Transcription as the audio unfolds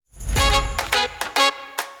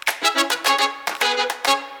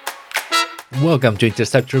Welcome to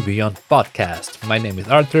Interceptor Beyond podcast. My name is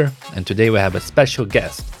Arthur, and today we have a special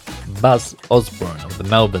guest, Buzz Osborne of the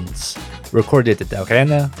Melvins. Recorded at the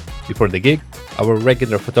Arena before the gig. Our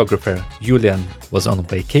regular photographer, Julian, was on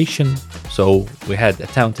vacation, so we had a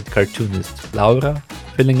talented cartoonist, Laura,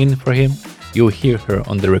 filling in for him. You'll hear her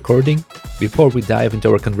on the recording. Before we dive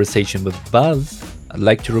into our conversation with Buzz, I'd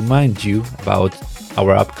like to remind you about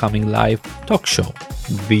our upcoming live talk show,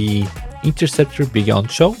 the Interceptor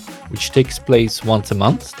Beyond show, which takes place once a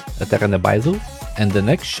month at Arena Basel, and the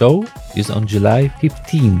next show is on July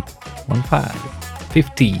 15th.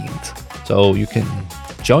 So you can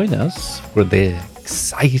join us for the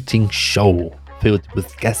exciting show filled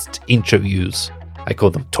with guest interviews. I call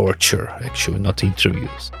them torture, actually, not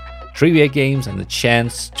interviews. Trivia games and a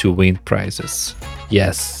chance to win prizes.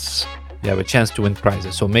 Yes, you have a chance to win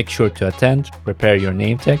prizes, so make sure to attend, prepare your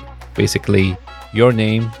name tag, basically your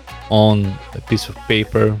name on a piece of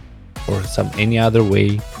paper or any other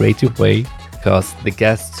way, creative way, because the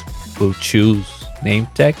guests will choose name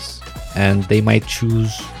tags and they might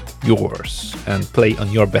choose yours and play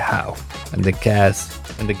on your behalf. And the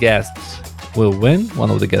guests will win, one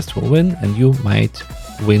of the guests will win, and you might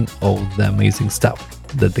win all the amazing stuff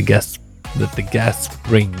that the guests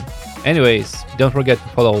bring. Anyways, don't forget to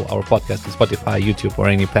follow our podcast on Spotify, YouTube, or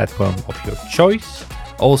any platform of your choice.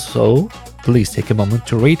 Also, please take a moment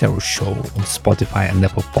to rate our show on Spotify and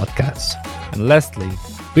Apple Podcasts. And lastly,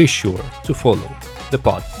 be sure to follow the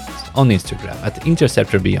podcast on Instagram at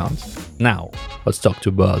Interceptor Beyond. Now, let's talk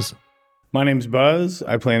to Buzz. My name's Buzz.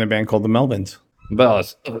 I play in a band called the Melvins.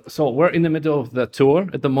 Buzz, so we're in the middle of the tour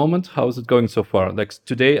at the moment. How is it going so far? Like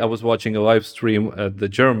today, I was watching a live stream at the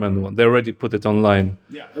German one. They already put it online.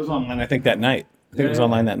 Yeah, it was online, I think, that night. It was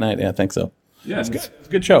online that night. Yeah, I think so. Yeah, it's good. It's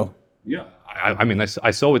a good show. Yeah. I mean,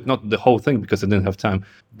 I saw it, not the whole thing because I didn't have time,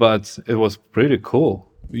 but it was pretty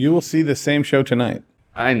cool. You will see the same show tonight.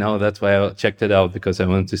 I know, that's why I checked it out, because I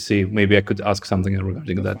wanted to see, maybe I could ask something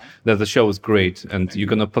regarding that. That the show was great, and you're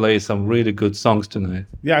going to play some really good songs tonight.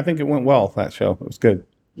 Yeah, I think it went well, that show. It was good.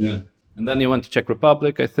 Yeah. And then you went to Czech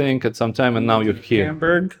Republic, I think, at some time, and now you're here.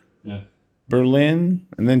 Hamburg, yeah. Berlin,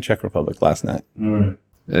 and then Czech Republic last night. All right.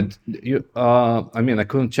 I mean, I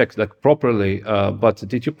couldn't check like properly, but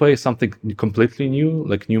did you play something completely new,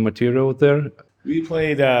 like new material there? We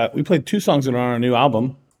played two songs that are on our new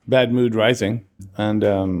album, Bad Mood Rising,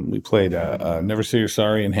 and we played Never Say You're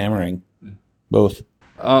Sorry and Hammering, both.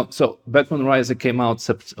 So Bad Mood Rising came out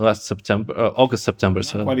last September, August, September.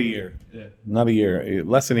 So quite a year. Yeah. Not a year,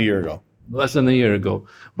 less than a year ago. Less than a year ago.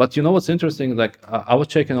 But you know what's interesting? Like I was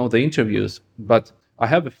checking all the interviews, but I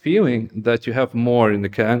have a feeling that you have more in the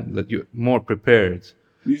can, that you're more prepared.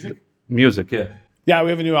 Music, yeah. Yeah, we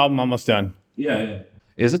have a new album almost done. Yeah.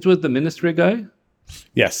 Is it with the Ministry guy?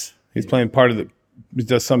 Yes, he's playing he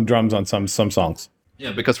does some drums on some songs.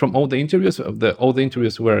 Yeah, because from all the interviews, all the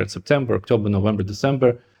interviews were in September, October, November,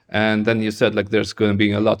 December, and then you said like there's going to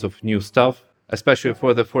be a lot of new stuff, especially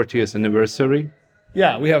for the 40th anniversary.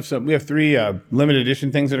 Yeah, we have three limited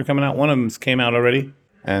edition things that are coming out. One of them came out already.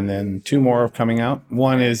 And then two more are coming out.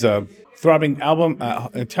 One is a throbbing album,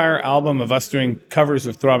 entire album of us doing covers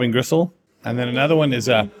of Throbbing Gristle. And then another one is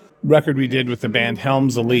a record we did with the band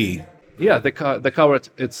Helms Ali. Yeah, the cover,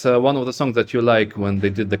 it's one of the songs that you like when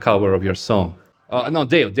they did the cover of your song. No,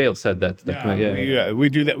 Dale said that. We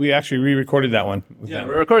do that. We actually re-recorded that one. Yeah,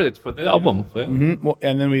 we recorded it for the album. Yeah. Mm-hmm. Well,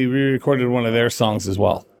 and then we re-recorded one of their songs as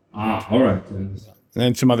well. All right.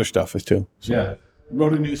 And some other stuff too. So yeah.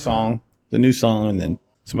 Wrote the new song, and then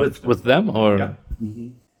with them, or yeah. Mm-hmm.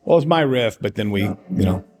 Well, it's my riff, but then we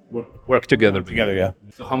work together. Yeah.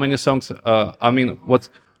 So how many songs? I mean,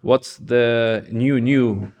 what's the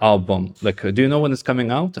new album? Like, do you know when it's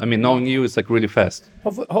coming out? I mean, knowing you, it's like really fast.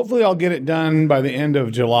 Hopefully I'll get it done by the end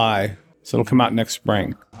of July, so it'll come out next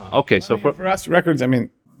spring. Okay, so for us records, I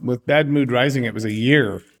mean, with Bad Mood Rising, it was a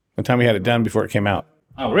year by the time we had it done before it came out.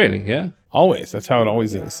 Oh, really? Yeah. Always. That's how it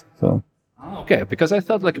always is. So. Okay, because I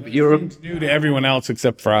thought like you're new to everyone else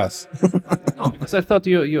except for us. No, because I thought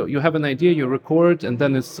you have an idea, you record, and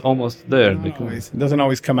then it's almost there. It doesn't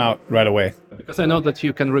always come out right away. Because I know that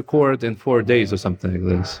you can record in 4 days or something like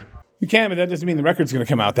this. You can, but that doesn't mean the record's going to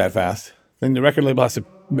come out that fast. Then the record label has to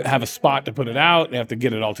have a spot to put it out. You have to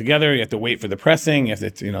get it all together. You have to wait for the pressing.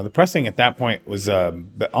 The pressing at that point was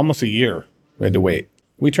almost a year. We had to wait.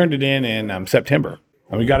 We turned it in September,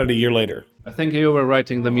 and we got it a year later. I think you were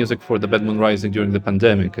writing the music for the Bad Moon Rising during the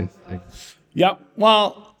pandemic, I think. Yep.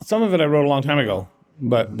 Well, some of it I wrote a long time ago,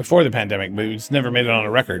 but before the pandemic, but we just never made it on a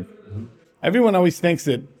record. Mm-hmm. Everyone always thinks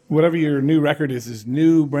that whatever your new record is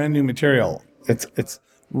new, brand new material. It's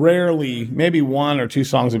rarely, maybe one or two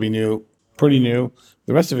songs will be new, pretty new.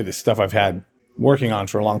 The rest of it is stuff I've had working on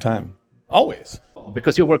for a long time. Always.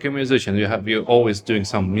 Because you're working musician, you're always doing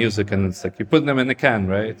some music, and it's like you put them in the can,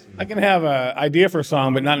 right? I can have an idea for a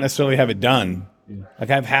song, but not necessarily have it done. Like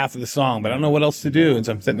I have half of the song, but I don't know what else to do. And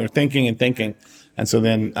so I'm sitting there thinking and thinking. And so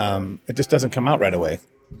then it just doesn't come out right away.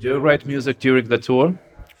 Do you write music during the tour?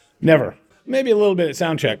 Never. Maybe a little bit at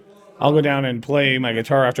sound check. I'll go down and play my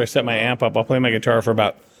guitar after I set my amp up. I'll play my guitar for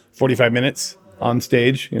about 45 minutes on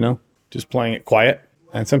stage, just playing it quiet.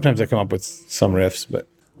 And sometimes I come up with some riffs, but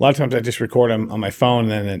a lot of times I just record them on my phone.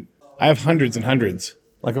 And then I have hundreds and hundreds.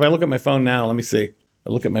 Like if I look at my phone now, let me see. I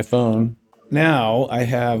look at my phone. Now I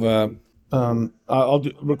have,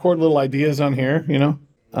 record little ideas on here,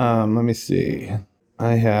 Let me see.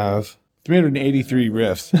 I have 383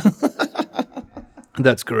 riffs.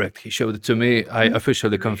 That's correct. He showed it to me. I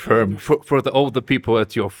officially confirm for all the people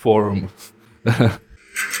at your forum.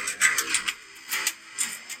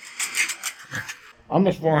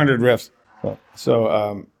 Almost 400 riffs.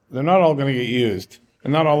 So they're not all going to get used,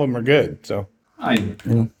 and not all of them are good. So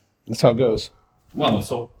that's how it goes. Well,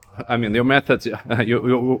 so I mean, your methods.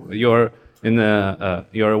 You're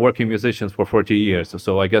you're a working musician for 40 years,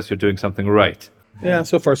 so I guess you're doing something right. Yeah,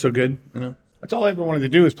 so far so good. That's all I ever wanted to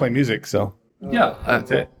do is play music. So yeah,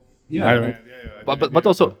 that's it. Yeah. But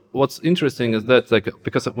also, what's interesting is that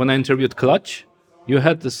because when I interviewed Clutch, you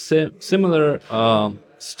had the similar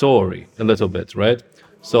story a little bit, right?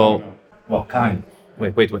 So, well, kind.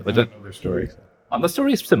 Wait. Another story. The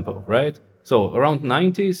story is simple, right? So around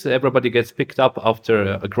 90s, everybody gets picked up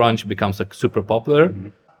after grunge becomes super popular.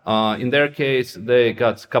 Mm-hmm. In their case, they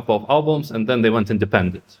got a couple of albums and then they went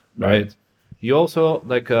independent, right? You also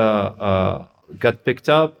got picked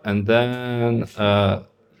up and then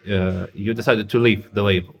you decided to leave the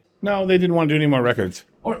label. No, they didn't want to do any more records.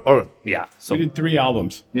 Or yeah. So we did 3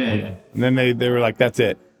 albums. Yeah. And then they were like, that's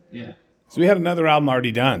it. Yeah. So we had another album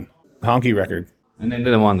already done, Honky record. And they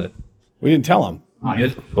didn't want it. We didn't tell them.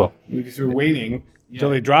 Well, We just were waiting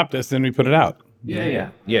until they dropped us, then we put it out.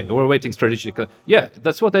 Yeah. We're waiting strategically. Yeah,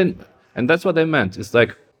 that's what I meant. It's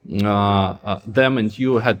like them and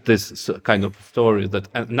you had this kind of story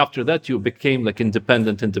and after that you became like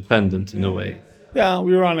independent in a way. Yeah,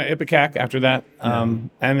 we were on an Ipecac after that,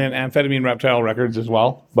 and then Amphetamine Reptile Records as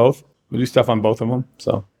well. Both we do stuff on both of them.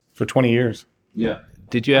 So for 20 years. Yeah.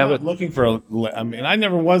 Did you ever looking for? I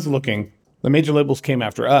never was looking. The major labels came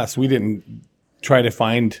after us. We didn't try to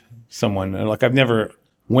find someone. Like I've never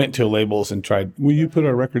went to labels and tried, will you put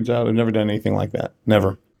our records out? I've never done anything like that.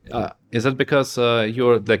 Never. Is that because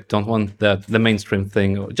you're like don't want the mainstream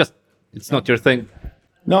thing, or just it's not your thing?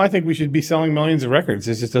 No, I think we should be selling millions of records.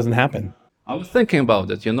 It just doesn't happen. I was thinking about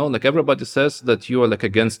it. Like everybody says that you are like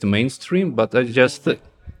against the mainstream, but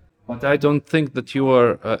but I don't think that you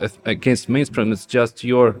are against mainstream. It's just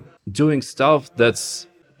you're doing stuff that's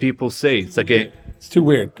people say it's okay. It's too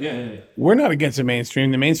weird. Yeah. We're not against the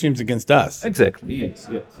mainstream. The mainstream's against us. Exactly. Yes.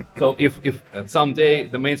 So if someday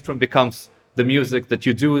the mainstream becomes the music that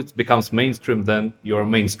you do, it becomes mainstream, then you're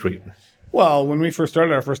mainstream. Well, when we first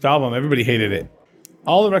started our first album, everybody hated it.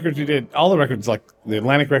 All the records we did, all the records like the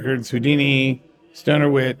Atlantic records, Houdini, Stoner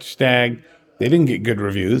Witch, Stag, they didn't get good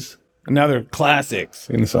reviews. And now they're classics.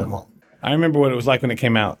 So I remember what it was like when it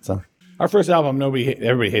came out. So our first album,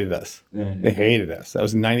 everybody hated us. Yeah. They hated us. That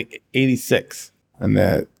was in 1986. And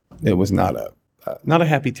that it was not a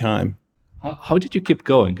happy time. How did you keep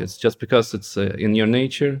going? It's just because it's in your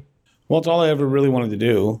nature? Well, it's all I ever really wanted to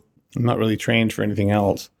do. I'm not really trained for anything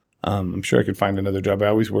else. I'm sure I could find another job. I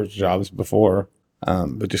always worked jobs before,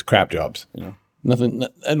 but just crap jobs. Nothing.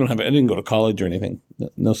 I didn't go to college or anything.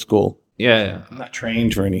 No school. Yeah. I'm not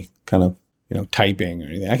trained for any kind of typing or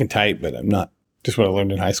anything. I can type, but I'm not. Just what I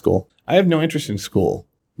learned in high school. I have no interest in school.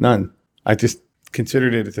 None. I just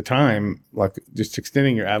considered it at the time like just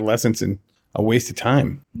extending your adolescence and a waste of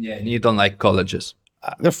time. Yeah, and you don't like colleges.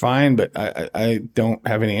 They're fine, but I don't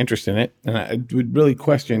have any interest in it. And I would really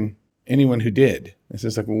question anyone who did. It's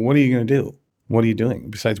just like, well, what are you going to do? What are you doing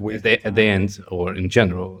besides wait? At the end, or in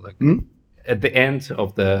general, like at the end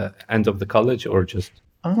of the college, or just?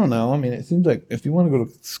 I don't know. I mean, it seems like if you want to go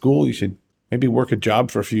to school, you should maybe work a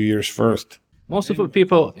job for a few years first. Most of the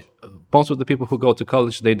people who go to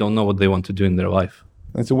college, they don't know what they want to do in their life.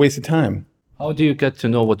 It's a waste of time. How do you get to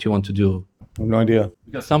know what you want to do? I have no idea.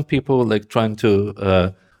 Because some people like trying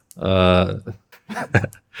to,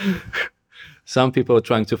 some people are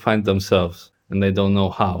trying to find themselves and they don't know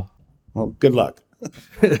how. Well, good luck.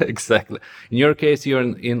 Exactly. In your case, you're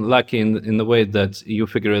lucky in the way that you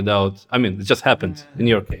figure it out. I mean, it just happened in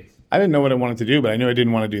your case. I didn't know what I wanted to do, but I knew I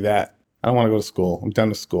didn't want to do that. I don't want to go to school. I'm done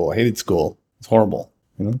with school. I hated school. It's horrible,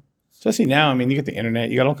 Especially now, I mean, you get the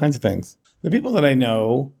internet, you got all kinds of things. The people that I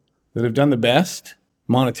know that have done the best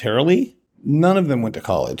monetarily, none of them went to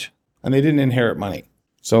college and they didn't inherit money.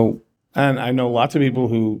 So, and I know lots of people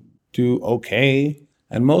who do okay,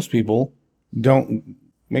 and most people don't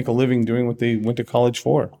make a living doing what they went to college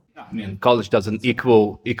for. I mean, college doesn't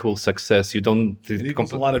equal success. You don't. It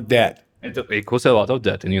equals a lot of debt. It equals a lot of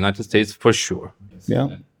debt in the United States for sure.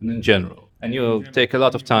 Yeah. And in general, and you take a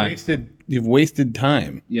lot of time. You've wasted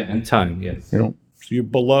time. Yeah, and time. Yes. You know, so you're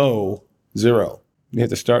below zero. You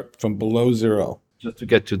have to start from below zero. Just to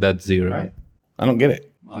get to that zero. Right. I don't get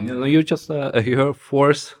it. You know, you just you're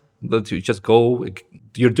forced that you just go.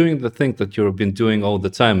 You're doing the thing that you've been doing all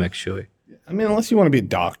the time, actually. I mean, unless you want to be a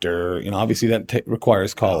doctor, you know, obviously that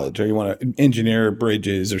requires college, or you want to engineer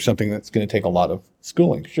bridges or something that's going to take a lot of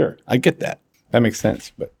schooling. Sure, I get that. That makes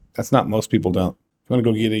sense, but that's not most people don't. If you want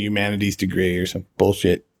to go get a humanities degree or some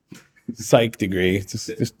bullshit psych degree,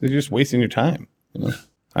 they're just wasting your time. You know?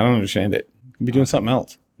 I don't understand it. You can be doing something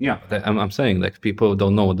else. Yeah, I'm saying like people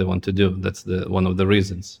don't know what they want to do. That's one of the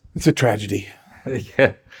reasons. It's a tragedy.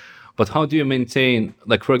 Yeah. But how do you maintain,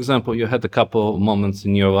 like, for example, you had a couple moments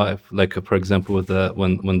in your life, like, for example, with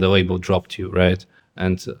when the label dropped you, right?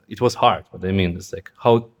 And it was hard. What I mean is, like,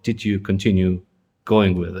 how did you continue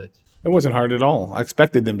going with it? It wasn't hard at all. I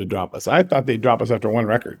expected them to drop us. I thought they'd drop us after one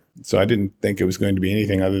record. So I didn't think it was going to be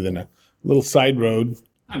anything other than a little side road.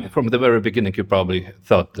 I mean, from the very beginning, you probably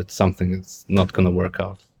thought that something is not going to work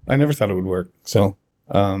out. I never thought it would work. So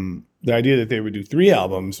the idea that they would do 3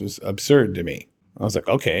 albums was absurd to me. I was like,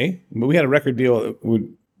 okay, but we had a record deal that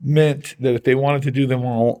meant that if they wanted to do them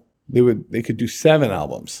all, they could do 7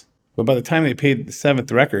 albums. But by the time they paid the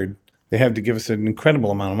 7th record, they had to give us an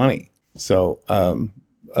incredible amount of money. So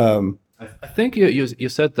I think you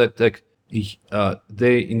said that like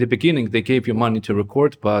they in the beginning they gave you money to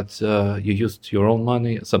record, but you used your own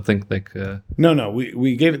money, something like. No,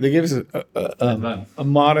 they gave us a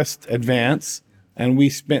modest advance, and we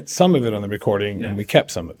spent some of it on the recording, and we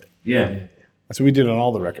kept some of it. Yeah. That's what we did on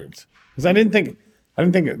all the records. Because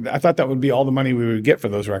I thought that would be all the money we would get for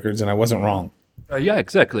those records, and I wasn't wrong. Yeah,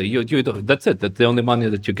 exactly. You that's it. That's the only money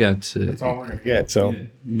that you get. That's all we're gonna get. So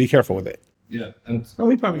be careful with it. Yeah, and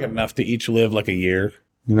we probably got enough to each live like a year.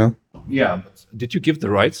 You know? Yeah. But did you give the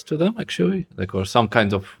rights to them actually, like, or some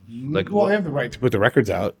kind of like? Well, they have the right to put the records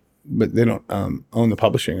out, but they don't own the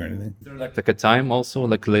publishing or anything. Is there like a time also,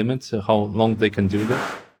 like limits how long they can do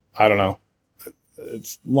that? I don't know.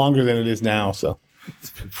 It's longer than it is now, so.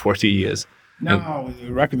 It's been 40 years. No,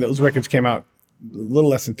 those records came out a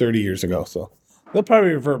little less than 30 years ago, so they'll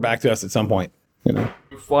probably revert back to us at some point. You know,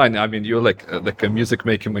 fine. I mean, you're like a music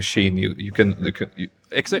making machine. You can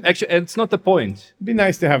actually, and it's not the point. It'd be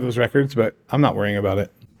nice to have those records, but I'm not worrying about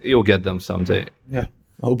it. You'll get them someday. Yeah.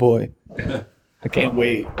 Oh boy, I can't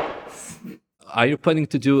wait. Are you planning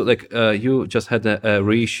to do like you just had a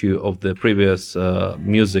reissue of the previous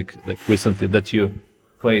music like recently that you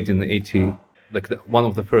played in the 80, like one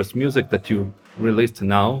of the first music that you released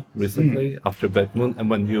now recently after Bad Moon, and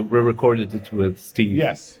when you re-recorded it with Steve?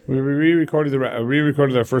 Yes, we re-recorded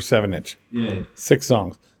our first 7-inch. Yeah, 6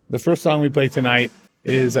 songs. The first song we played tonight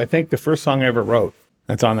is, I think, the first song I ever wrote.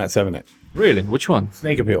 That's on that 7-inch. Really? Which one?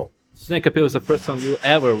 Snake Appeal. Snake Appeal is the first song you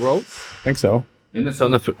ever wrote? I think so. And it's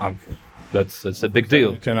on the. That's a big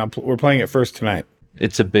deal. And we're playing it first tonight.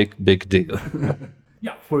 It's a big deal.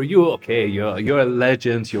 Yeah, for you, okay, you're a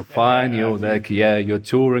legend. You're fine. You're like, yeah, you're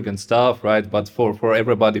touring and stuff, right? But for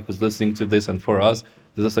everybody who's listening to this and for us,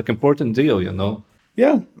 this is like important deal, you know.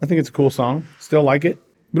 Yeah, I think it's a cool song. Still like it.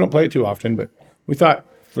 We don't play it too often, but we thought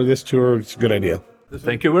for this tour it's a good idea.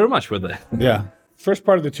 Thank you very much for that. Yeah, first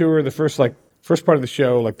part of the tour, the first part of the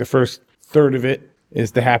show, like the first third of it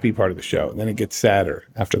is the happy part of the show. Then it gets sadder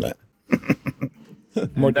after that.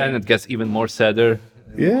 Then it gets even more sadder.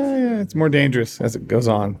 Yeah, it's more dangerous as it goes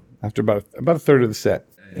on after about a third of the set,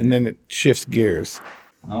 and then it shifts gears.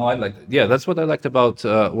 Oh, I like that. Yeah, that's what I liked about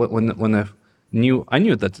when I knew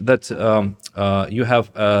that you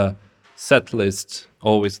have a set list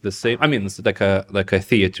always the same. I mean, it's like a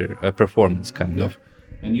theater, a performance kind of,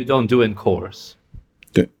 and you don't do encores.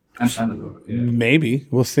 Maybe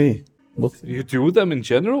we'll see. You do them in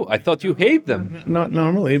general? I thought you hate them. Not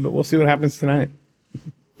normally, but we'll see what happens tonight.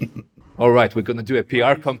 All right, we're gonna do a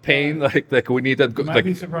PR campaign. Like we need that. Might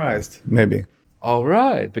be surprised. Maybe. All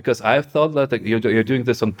right, because I thought that you're doing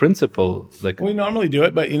this on principle. Like we normally do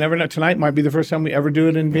it, but you never know. Tonight might be the first time we ever do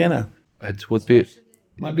it in Vienna. It would be.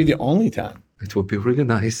 Might be the only time. It would be really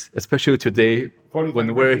nice, especially today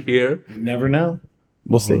when we're here. You never know.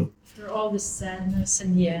 We'll see. After all the sadness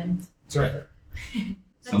in the end. That's right.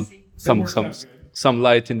 Some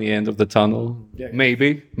light in the end of the tunnel. Yeah.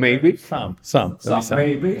 Maybe. Some.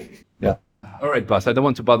 Maybe. Yeah. All right, boss. I don't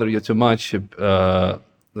want to bother you too much. By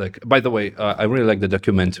the way, I really like the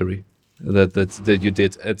documentary that you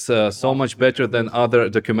did. It's so much better than other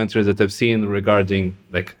documentaries that I've seen regarding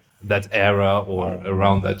like that era or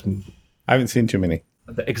around that. I haven't seen too many.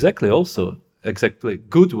 Exactly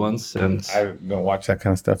good ones, and I don't watch that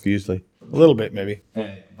kind of stuff usually. A little bit, maybe.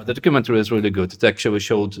 but the documentary is really good. It actually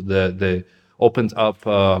showed the opened up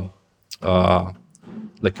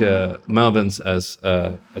Melvins as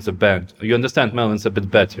a band. You understand Melvins a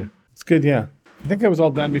bit better. It's good, yeah. I think that was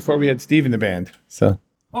all done before we had Steve in the band. So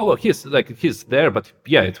Oh well, he's there, but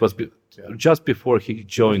yeah, it was just before he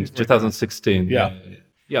joined 2016. Yeah.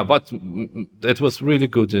 Yeah, but it was really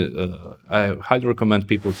good. I highly recommend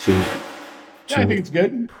people to. yeah, I think it's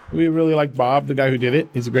good. We really like Bob, the guy who did it.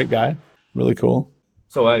 He's a great guy. Really cool.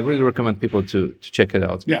 So I really recommend people to check it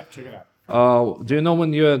out. Yeah, check it out. Do you know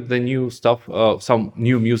when the new stuff, some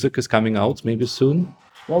new music is coming out? Maybe soon.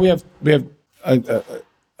 Well, we have a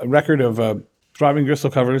record of Throbbing Gristle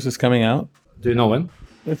covers is coming out. Do you know when?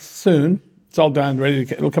 It's soon. It's all done, ready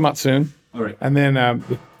to. It'll come out soon. All right. And then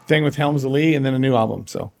the thing with Helms Lee, and then a new album.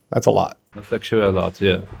 So that's a lot. That's actually a lot.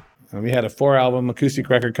 Yeah. And we had a 4-album acoustic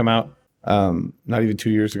record come out not even 2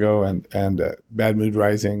 years ago, and Bad Mood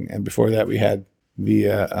Rising, and before that we had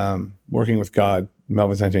the Working with God,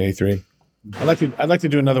 Melvins 1983. I'd like to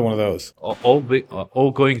do another one of those.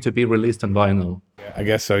 All going to be released on vinyl. I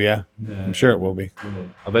guess so. Yeah, I'm sure it will be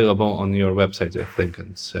Available on your website, I think,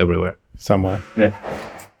 and it's everywhere. somewhere. Yeah.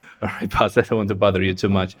 All right, boss. I don't want to bother you too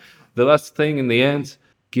much. The last thing in the end,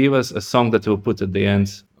 give us a song that we'll put at the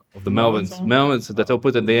end of the Melvins. Melvins that I'll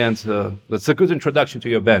put at the end. That's a good introduction to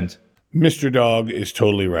your band. Mr. Dog is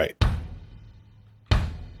totally right.